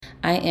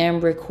I am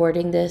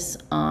recording this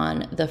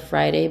on the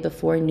Friday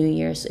before New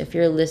Year's. If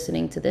you're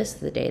listening to this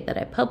the day that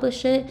I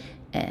publish it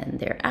and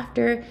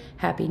thereafter,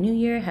 Happy New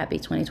Year, Happy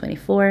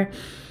 2024.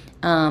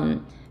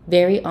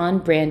 Very on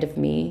brand of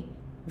me,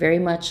 very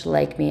much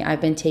like me. I've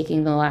been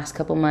taking the last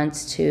couple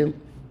months to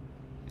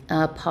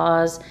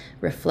pause,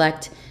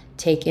 reflect,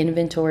 take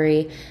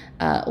inventory.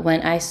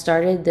 When I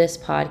started this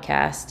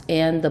podcast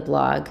and the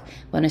blog,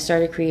 when I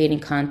started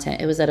creating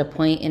content, it was at a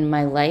point in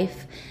my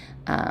life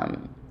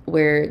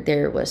where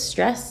there was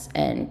stress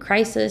and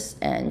crisis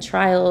and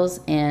trials,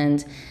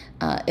 and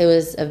it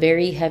was a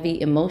very heavy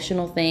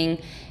emotional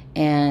thing.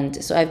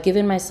 And so I've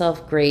given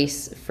myself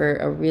grace for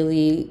a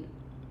really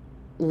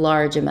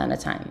large amount of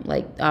time,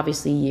 like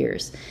obviously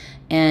years.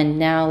 And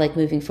now, like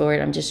moving forward,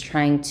 I'm just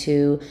trying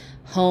to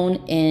hone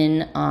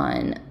in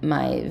on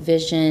my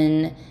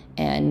vision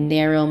and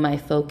narrow my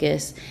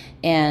focus.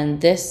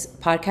 And this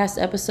podcast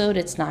episode,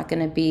 it's not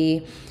going to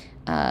be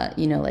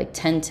like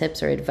 10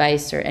 tips or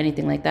advice or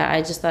anything like that.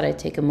 I just thought I'd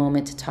take a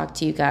moment to talk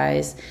to you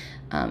guys.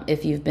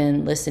 If you've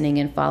been listening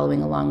and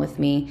following along with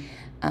me,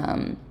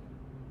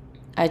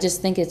 I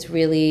just think it's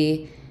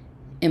really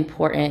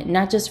important,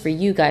 not just for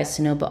you guys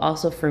to know, but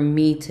also for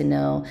me to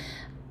know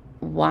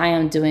why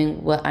I'm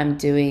doing what I'm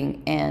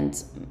doing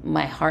and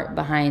my heart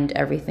behind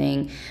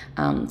everything.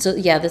 So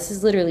yeah, this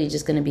is literally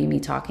just going to be me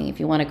talking. If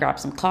you want to grab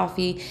some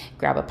coffee,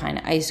 grab a pint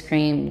of ice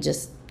cream,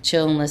 just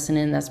chill and listen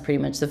in. That's pretty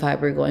much the vibe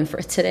we're going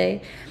for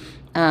today.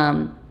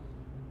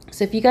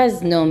 So if you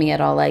guys know me at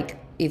all, like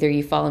either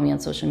you follow me on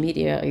social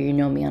media or you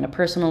know me on a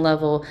personal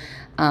level,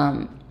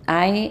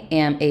 I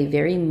am a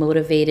very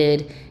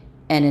motivated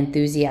and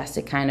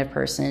enthusiastic kind of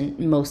person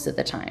most of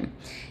the time.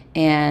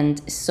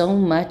 And so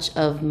much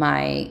of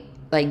my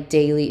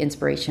daily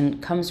inspiration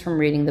comes from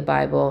reading the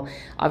Bible,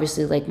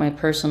 obviously like my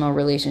personal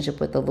relationship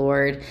with the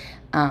Lord.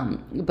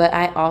 But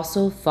I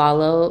also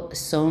follow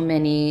so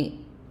many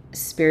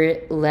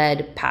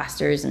spirit-led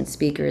pastors and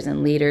speakers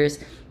and leaders.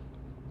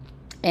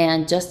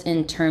 And just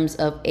in terms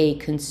of a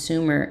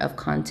consumer of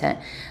content,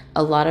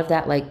 a lot of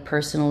that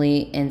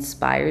personally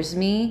inspires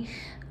me,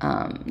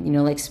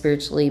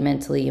 spiritually,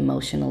 mentally,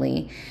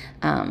 emotionally.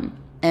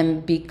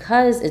 And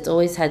because it's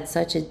always had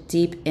such a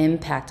deep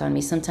impact on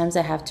me, sometimes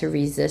I have to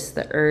resist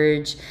the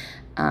urge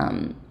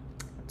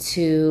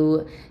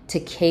to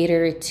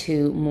cater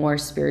to more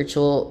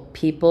spiritual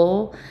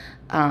people,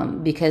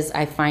 because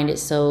I find it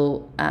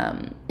so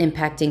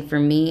impacting for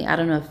me. I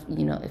don't know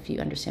if you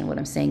understand what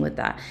I'm saying with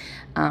that.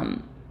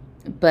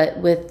 But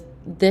with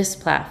this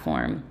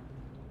platform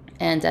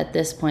and at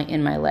this point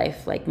in my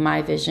life, like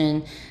my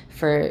vision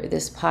for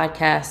this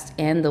podcast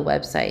and the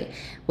website,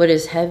 what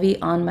is heavy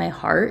on my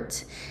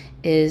heart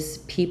is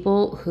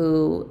people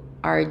who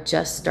are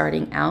just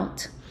starting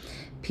out,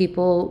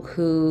 people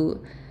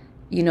who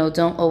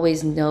don't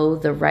always know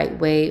the right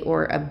way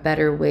or a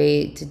better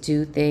way to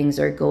do things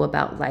or go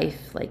about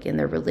life, like in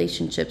their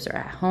relationships or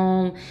at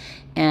home.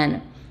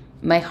 And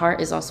my heart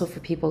is also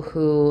for people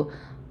who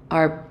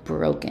are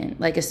broken,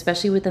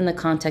 especially within the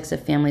context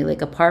of family,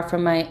 apart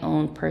from my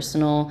own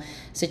personal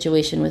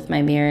situation with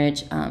my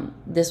marriage.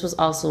 This was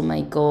also my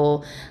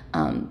goal,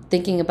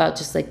 thinking about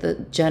just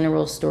the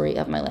general story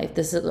of my life.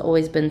 This has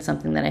always been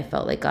something that I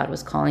felt like God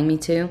was calling me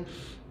to.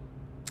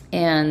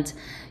 And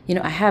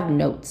I have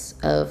notes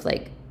of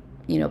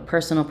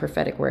personal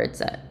prophetic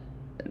words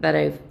that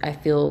I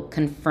feel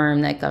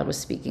confirm that God was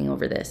speaking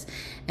over this.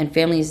 And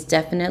family is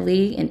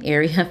definitely an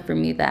area for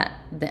me that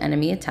the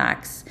enemy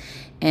attacks.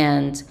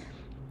 And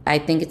I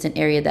think it's an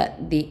area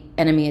that the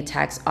enemy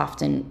attacks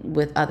often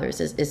with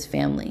others is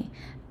family.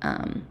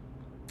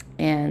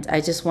 And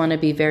I just want to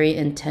be very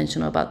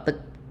intentional about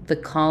the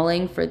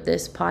calling for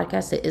this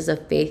podcast. It is a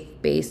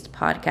faith-based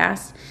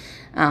podcast.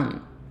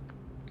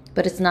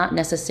 But it's not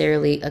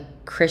necessarily a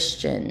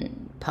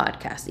Christian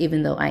podcast,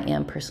 even though I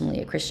am personally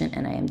a Christian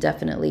and I am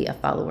definitely a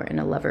follower and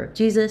a lover of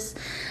Jesus.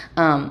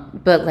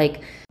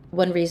 But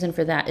one reason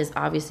for that is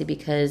obviously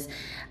because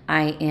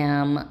I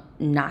am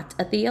not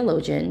a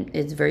theologian.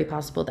 It's very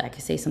possible that I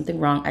could say something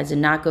wrong. I did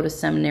not go to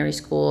seminary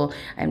school.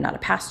 I'm not a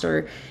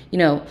pastor.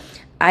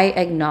 I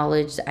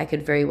acknowledge that I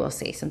could very well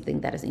say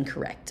something that is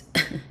incorrect.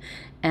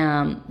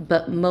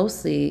 But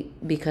mostly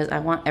because I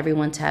want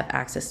everyone to have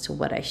access to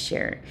what I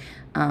share.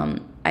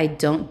 I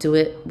don't do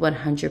it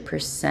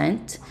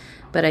 100%,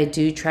 but I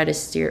do try to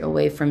steer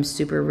away from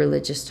super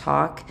religious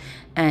talk.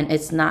 And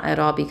it's not at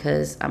all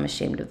because I'm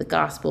ashamed of the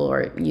gospel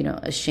or,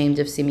 ashamed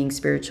of seeming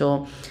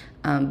spiritual,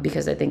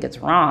 because I think it's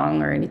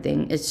wrong or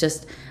anything. It's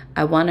just,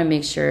 I want to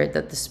make sure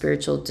that the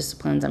spiritual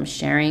disciplines I'm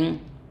sharing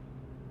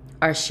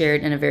are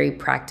shared in a very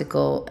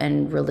practical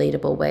and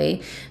relatable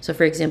way. So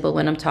for example,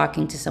 when I'm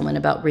talking to someone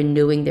about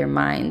renewing their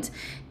mind,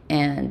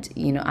 and,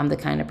 I'm the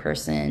kind of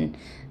person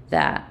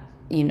that,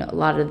 a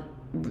lot of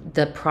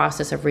the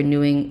process of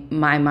renewing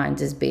my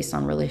mind is based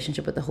on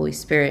relationship with the Holy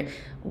Spirit.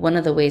 One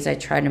of the ways I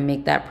try to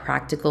make that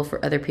practical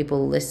for other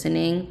people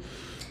listening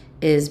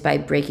is by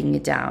breaking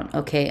it down.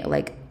 Okay,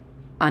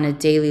 on a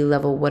daily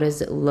level, what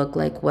does it look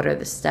like? What are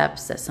the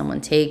steps that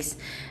someone takes?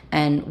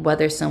 And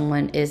whether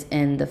someone is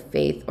in the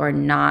faith or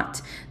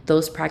not,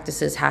 those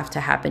practices have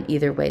to happen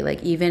either way.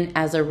 Like, even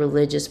as a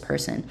religious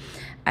person,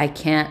 I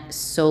can't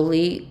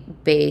solely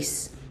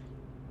base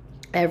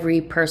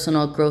every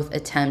personal growth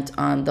attempt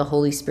on the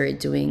Holy Spirit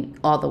doing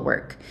all the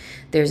work.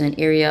 There's an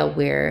area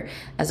where,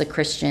 as a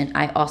Christian,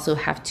 I also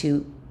have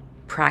to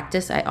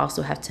practice. I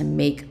also have to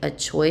make a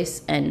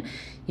choice and,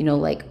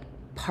 like,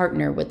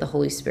 partner with the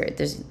Holy Spirit.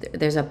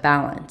 There's a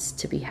balance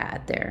to be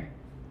had there.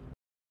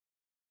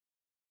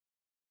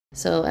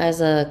 So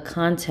as a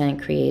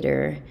content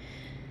creator,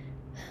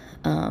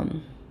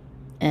 and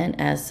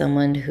as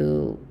someone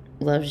who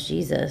loves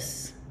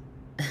Jesus,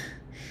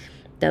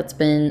 that's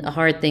been a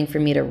hard thing for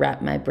me to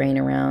wrap my brain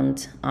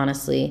around,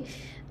 honestly,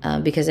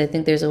 because I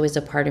think there's always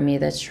a part of me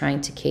that's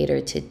trying to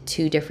cater to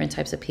two different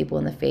types of people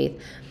in the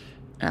faith.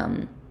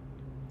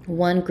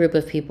 One group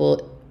of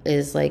people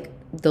is like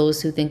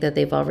those who think that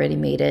they've already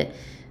made it,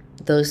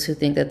 those who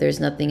think that there's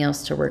nothing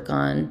else to work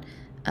on.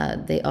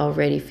 They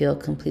already feel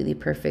completely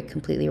perfect,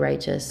 completely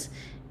righteous.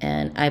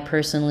 And I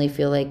personally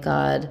feel like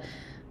God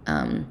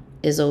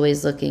is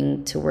always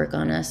looking to work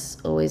on us,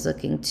 always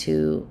looking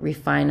to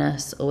refine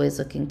us, always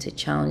looking to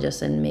challenge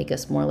us and make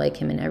us more like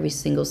him in every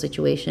single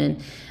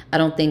situation. I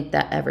don't think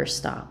that ever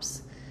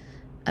stops.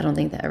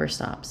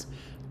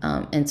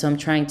 And so I'm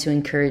trying to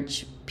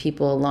encourage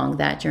people along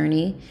that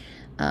journey.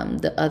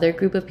 The other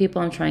group of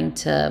people I'm trying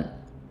to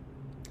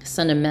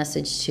send a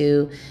message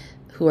to,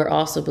 who are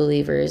also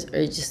believers,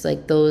 are just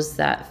like those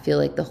that feel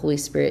like the Holy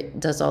Spirit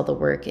does all the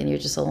work and you're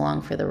just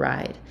along for the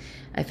ride.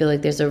 I feel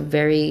like there's a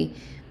very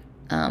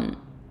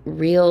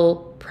real,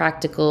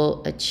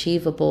 practical,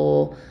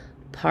 achievable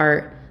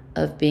part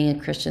of being a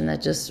Christian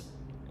that just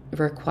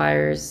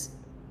requires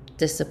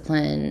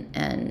discipline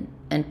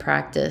and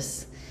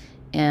practice.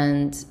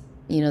 And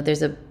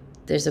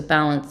there's a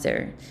balance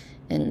there,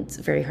 and it's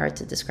very hard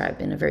to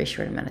describe in a very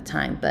short amount of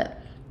time.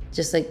 But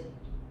just like,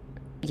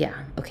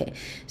 yeah, okay.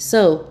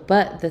 So,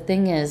 but the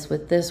thing is,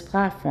 with this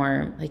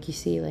platform, like you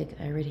see, like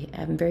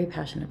I'm very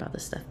passionate about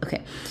this stuff.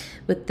 Okay,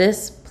 with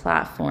this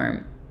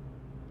platform,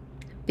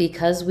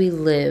 because we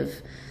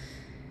live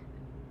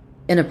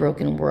in a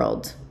broken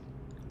world,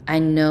 I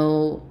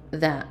know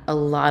that a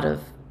lot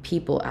of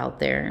people out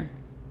there,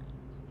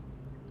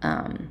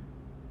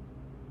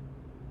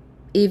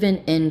 even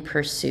in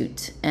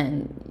pursuit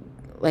and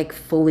like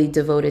fully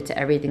devoted to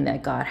everything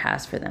that God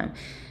has for them,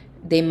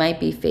 they might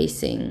be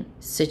facing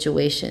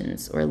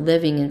situations or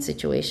living in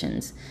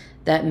situations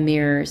that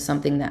mirror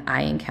something that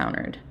I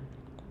encountered.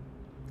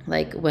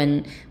 Like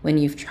when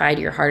you've tried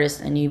your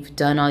hardest and you've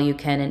done all you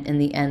can, and in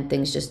the end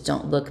things just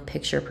don't look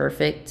picture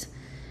perfect.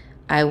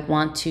 I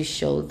want to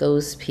show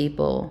those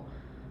people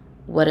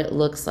what it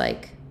looks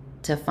like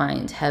to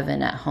find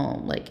heaven at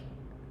home, like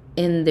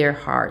in their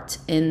heart,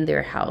 in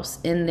their house,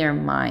 in their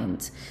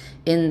mind,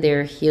 in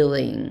their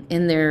healing,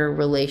 in their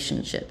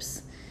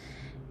relationships.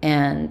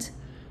 And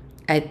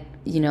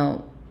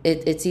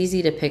it's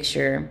easy to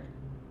picture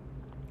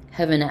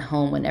heaven at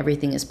home when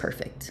everything is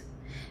perfect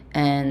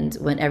and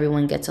when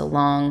everyone gets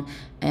along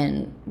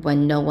and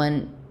when no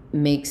one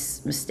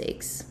makes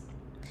mistakes.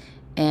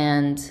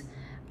 And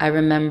I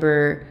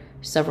remember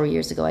several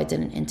years ago, I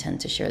didn't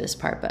intend to share this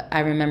part, but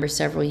I remember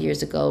several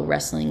years ago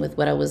wrestling with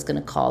what I was going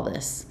to call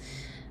this.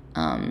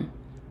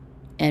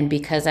 And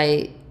because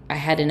I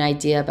had an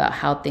idea about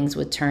how things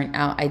would turn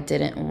out, I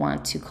didn't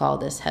want to call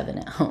this heaven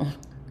at home.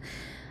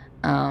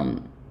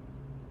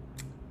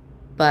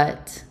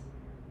 But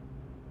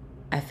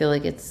I feel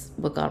like it's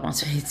what God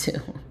wants me to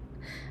do.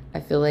 I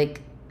feel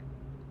like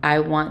I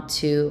want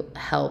to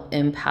help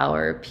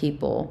empower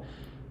people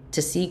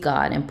to see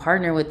God and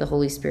partner with the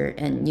Holy Spirit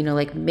and,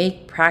 like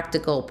make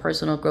practical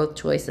personal growth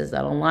choices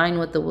that align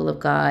with the will of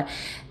God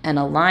and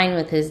align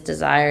with his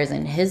desires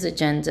and his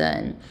agenda,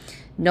 and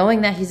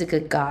knowing that he's a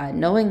good God,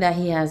 knowing that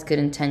he has good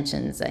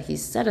intentions, that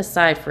he's set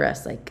aside for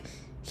us, like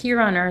here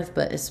on earth,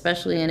 but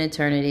especially in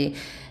eternity.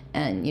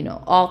 And,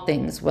 all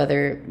things,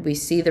 whether we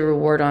see the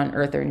reward on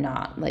earth or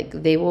not, like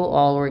they will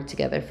all work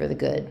together for the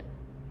good.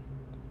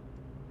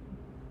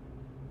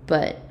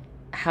 But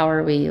how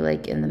are we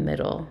like in the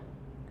middle?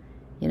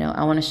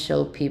 I want to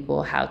show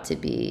people how to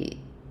be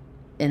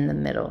in the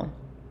middle.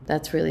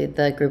 That's really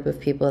the group of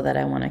people that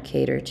I want to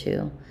cater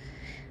to.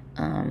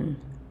 And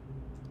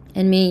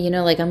me,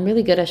 like I'm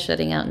really good at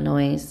shutting out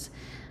noise.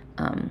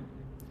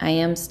 I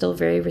am still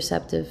very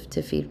receptive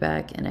to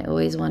feedback, and I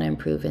always want to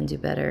improve and do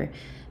better.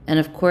 And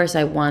of course,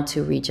 I want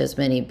to reach as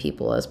many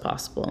people as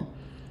possible.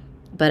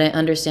 But I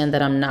understand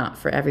that I'm not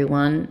for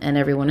everyone, and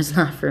everyone is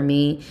not for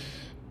me.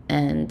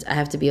 And I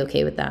have to be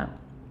okay with that.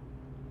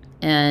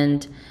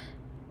 And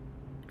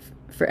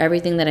for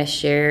everything that I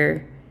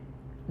share,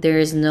 there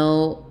is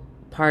no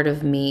part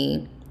of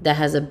me that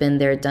has a been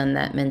there, done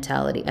that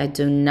mentality. I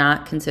do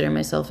not consider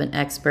myself an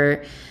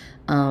expert.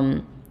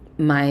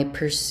 My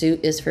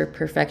pursuit is for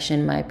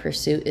perfection. My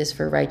pursuit is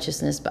for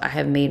righteousness, but I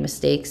have made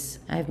mistakes.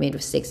 I have made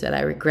mistakes that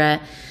I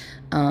regret.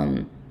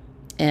 And,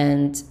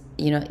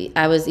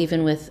 I was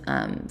even with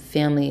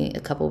family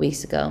a couple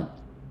weeks ago,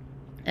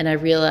 And I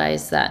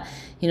realized that,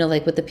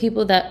 like with the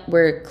people that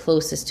we're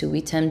closest to,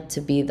 we tend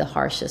to be the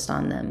harshest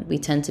on them. We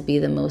tend to be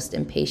the most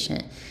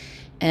impatient.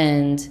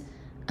 And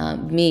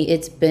me,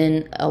 it's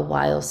been a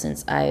while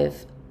since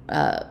I've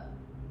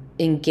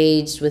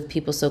engaged with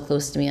people so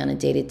close to me on a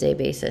day-to-day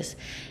basis.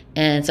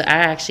 And so I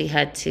actually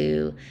had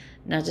to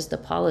not just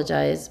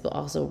apologize, but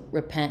also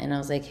repent. And I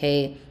was like,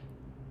 hey,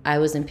 I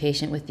was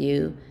impatient with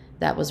you.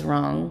 That was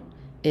wrong.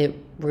 It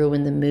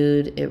ruined the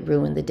mood. It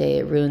ruined the day.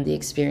 It ruined the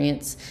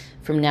experience.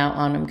 From now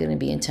on, I'm going to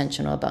be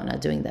intentional about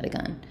not doing that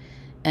again.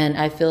 And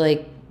I feel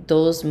like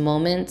those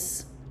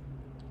moments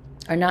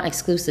are not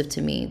exclusive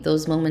to me.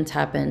 Those moments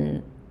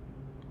happen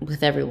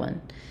with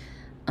everyone.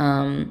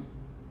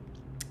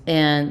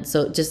 And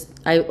so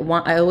I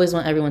always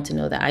want everyone to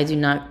know that I do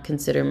not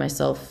consider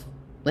myself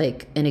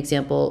like an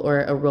example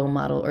or a role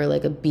model or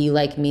like a be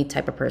like me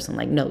type of person.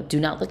 Like, no, do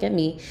not look at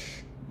me.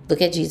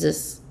 Look at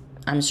Jesus.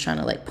 I'm just trying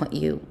to like point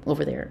you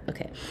over there.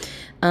 Okay.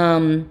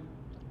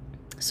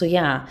 So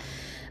yeah,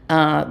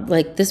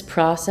 like this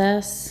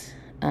process,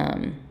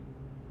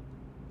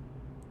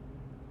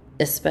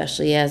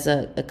 especially as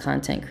a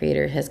content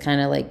creator, has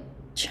kind of like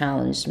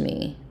challenged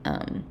me,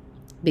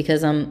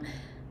 because I'm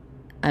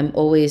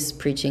always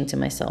preaching to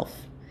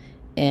myself,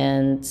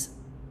 and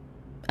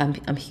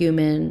I'm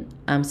human.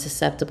 I'm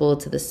susceptible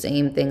to the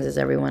same things as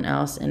everyone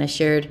else. And I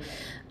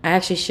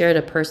actually shared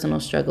a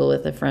personal struggle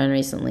with a friend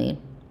recently,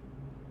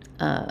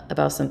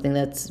 about something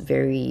that's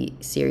very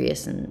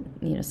serious,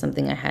 and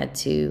something I had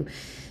to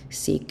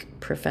seek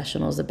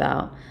professionals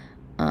about.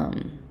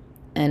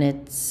 And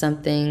it's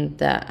something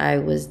that I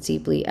was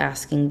deeply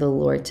asking the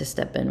Lord to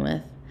step in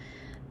with.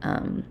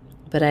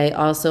 But I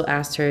also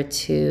asked her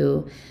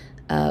to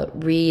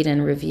read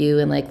and review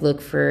and like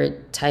look for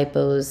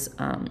typos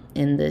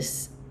in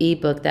this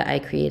ebook that I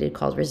created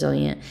called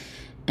Resilient.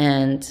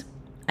 And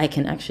I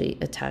can actually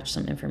attach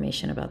some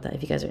information about that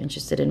if you guys are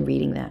interested in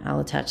reading that. I'll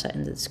attach that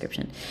in the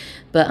description.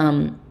 But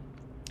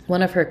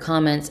one of her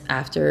comments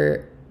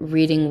after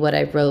reading what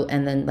I wrote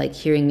and then like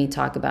hearing me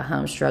talk about how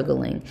I'm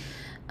struggling,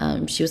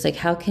 she was like,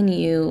 how can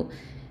you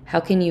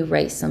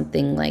write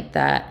something like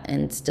that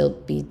and still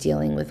be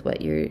dealing with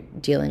what you're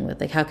dealing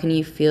with? Like, how can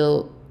you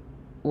feel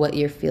what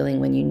you're feeling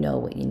when you know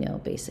what you know,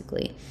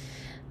 basically?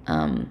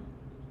 And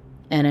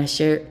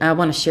I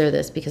want to share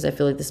this because I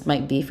feel like this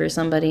might be for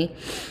somebody.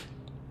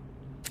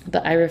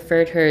 But I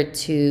referred her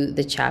to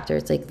the chapter.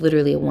 It's like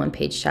literally a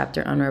 1-page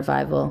chapter on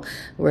revival,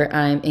 where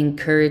I'm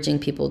encouraging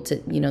people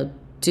to,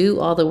 do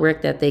all the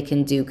work that they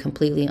can do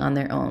completely on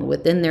their own,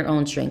 within their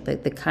own strength,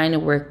 like the kind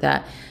of work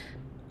that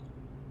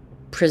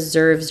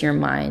preserves your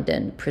mind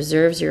and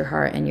preserves your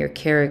heart and your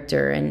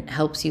character and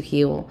helps you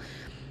heal.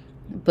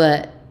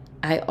 But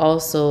I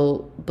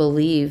also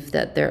believe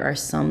that there are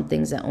some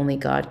things that only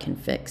God can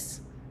fix.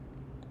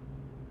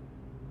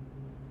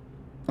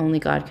 Only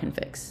God can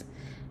fix.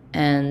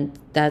 And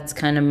that's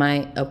kind of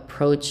my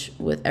approach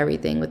with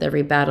everything. With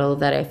every battle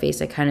that I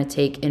face, I kind of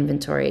take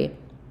inventory.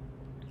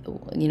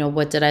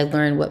 What did I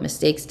learn? What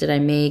mistakes did I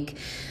make?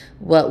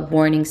 What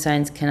warning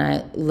signs can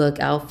I look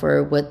out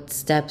for? What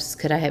steps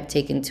could I have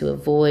taken to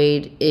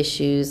avoid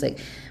issues? Like,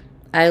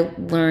 I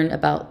learn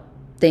about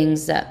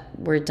things that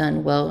were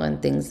done well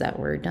and things that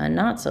were done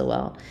not so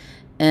well.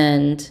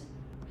 And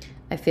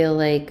I feel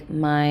like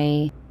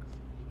my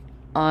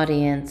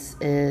audience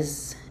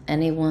is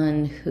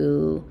anyone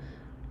who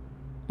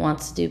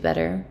wants to do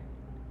better.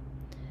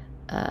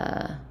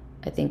 I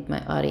think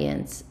my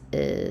audience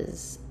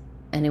is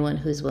anyone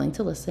who's willing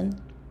to listen.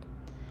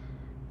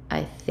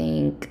 I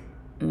think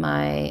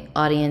my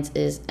audience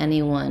is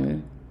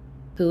anyone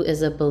who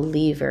is a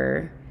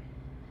believer,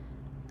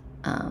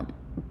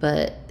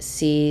 but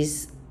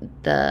sees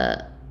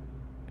the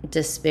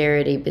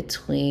disparity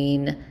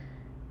between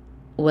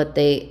what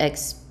they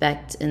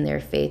expect in their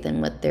faith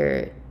and what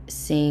they're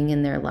seeing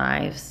in their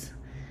lives,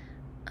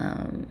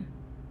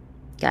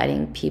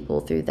 guiding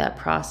people through that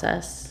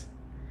process.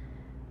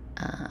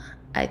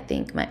 I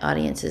think my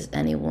audience is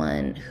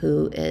anyone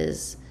who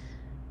is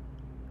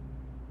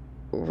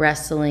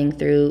wrestling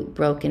through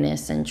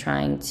brokenness and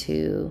trying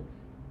to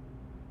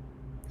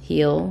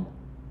heal.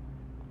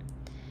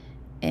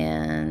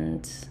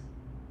 And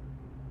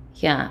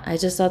yeah, I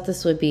just thought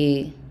this would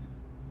be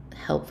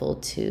helpful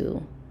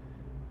to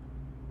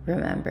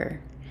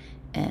remember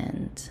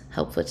and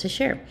helpful to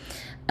share.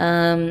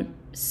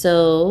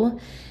 So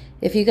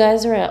if you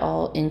guys are at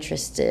all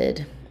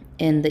interested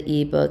in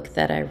the ebook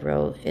that I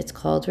wrote, it's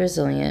called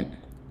Resilient.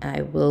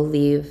 I will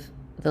leave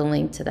the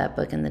link to that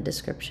book in the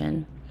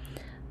description.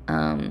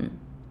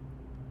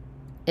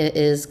 It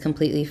is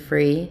completely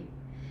free,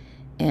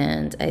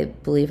 and I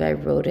believe I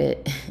wrote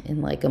it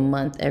in like a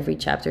month. Every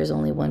chapter is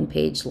only 1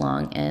 page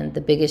long, and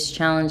the biggest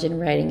challenge in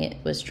writing it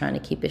was trying to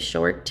keep it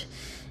short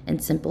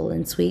and simple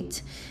and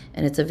sweet.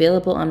 And it's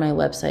available on my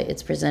website.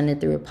 It's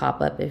presented through a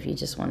pop-up if you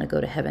just want to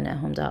go to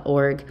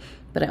heavenathome.org.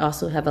 But I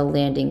also have a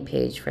landing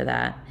page for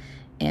that.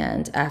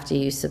 And after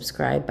you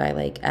subscribe by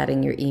like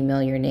adding your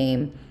email, your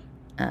name,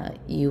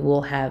 you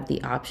will have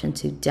the option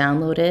to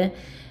download it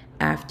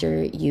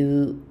after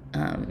you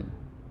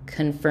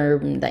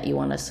confirm that you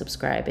want to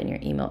subscribe in your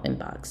email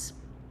inbox.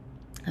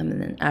 And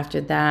then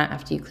after that,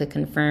 after you click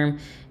confirm,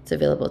 it's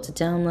available to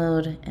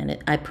download.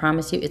 And I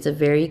promise you, it's a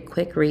very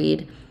quick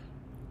read.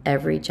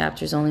 Every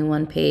chapter is only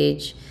 1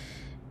 page.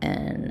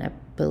 And I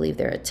believe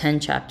there are 10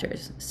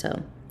 chapters.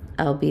 So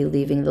I'll be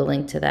leaving the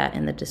link to that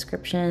in the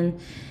description.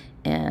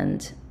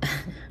 And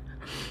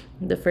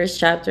the first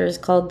chapter is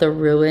called The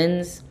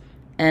Ruins.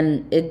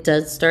 And it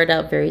does start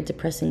out very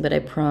depressing, but I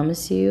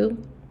promise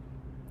you,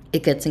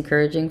 it gets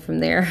encouraging from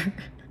there.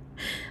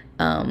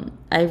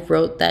 I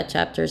wrote that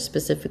chapter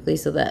specifically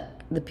so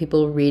that the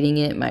people reading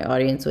it, my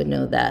audience, would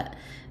know that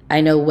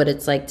I know what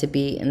it's like to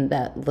be in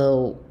that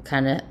low,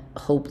 kind of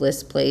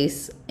hopeless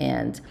place.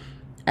 And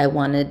I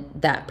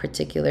wanted that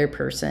particular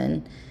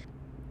person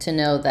to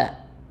know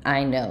that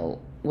I know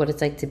what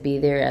it's like to be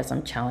there as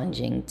I'm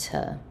challenging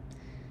to,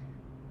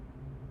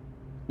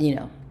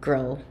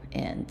 grow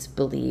and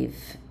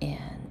believe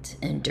and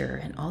endure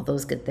and all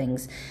those good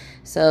things.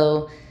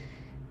 So,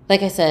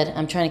 like I said,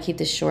 I'm trying to keep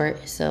this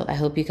short, so I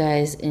hope you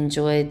guys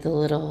enjoyed the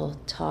little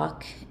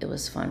talk. It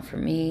was fun for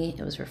me.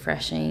 It was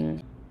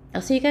refreshing.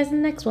 I'll see you guys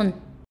in the next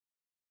one.